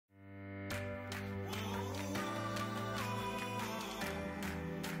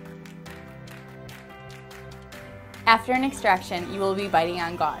After an extraction, you will be biting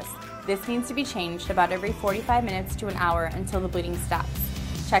on gauze. This needs to be changed about every 45 minutes to an hour until the bleeding stops.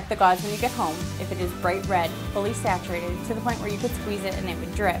 Check the gauze when you get home. If it is bright red, fully saturated, to the point where you could squeeze it and it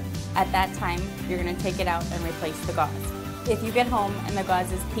would drip, at that time, you're going to take it out and replace the gauze. If you get home and the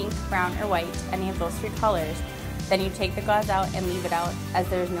gauze is pink, brown, or white, any of those three colors, then you take the gauze out and leave it out, as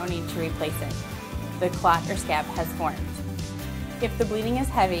there is no need to replace it. The clot or scab has formed. If the bleeding is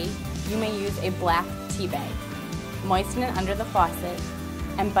heavy, you may use a black tea bag. Moisten it under the faucet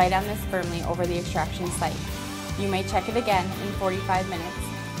and bite on this firmly over the extraction site. You may check it again in 45 minutes.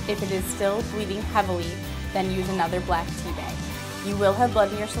 If it is still bleeding heavily, then use another black tea bag. You will have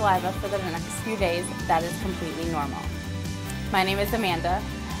blood in your saliva for the next few days. That is completely normal. My name is Amanda,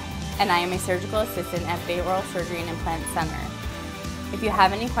 and I am a surgical assistant at Bay Oral Surgery and Implant Center. If you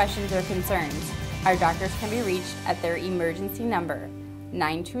have any questions or concerns, our doctors can be reached at their emergency number,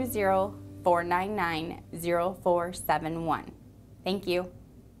 920-499-0471. Thank you.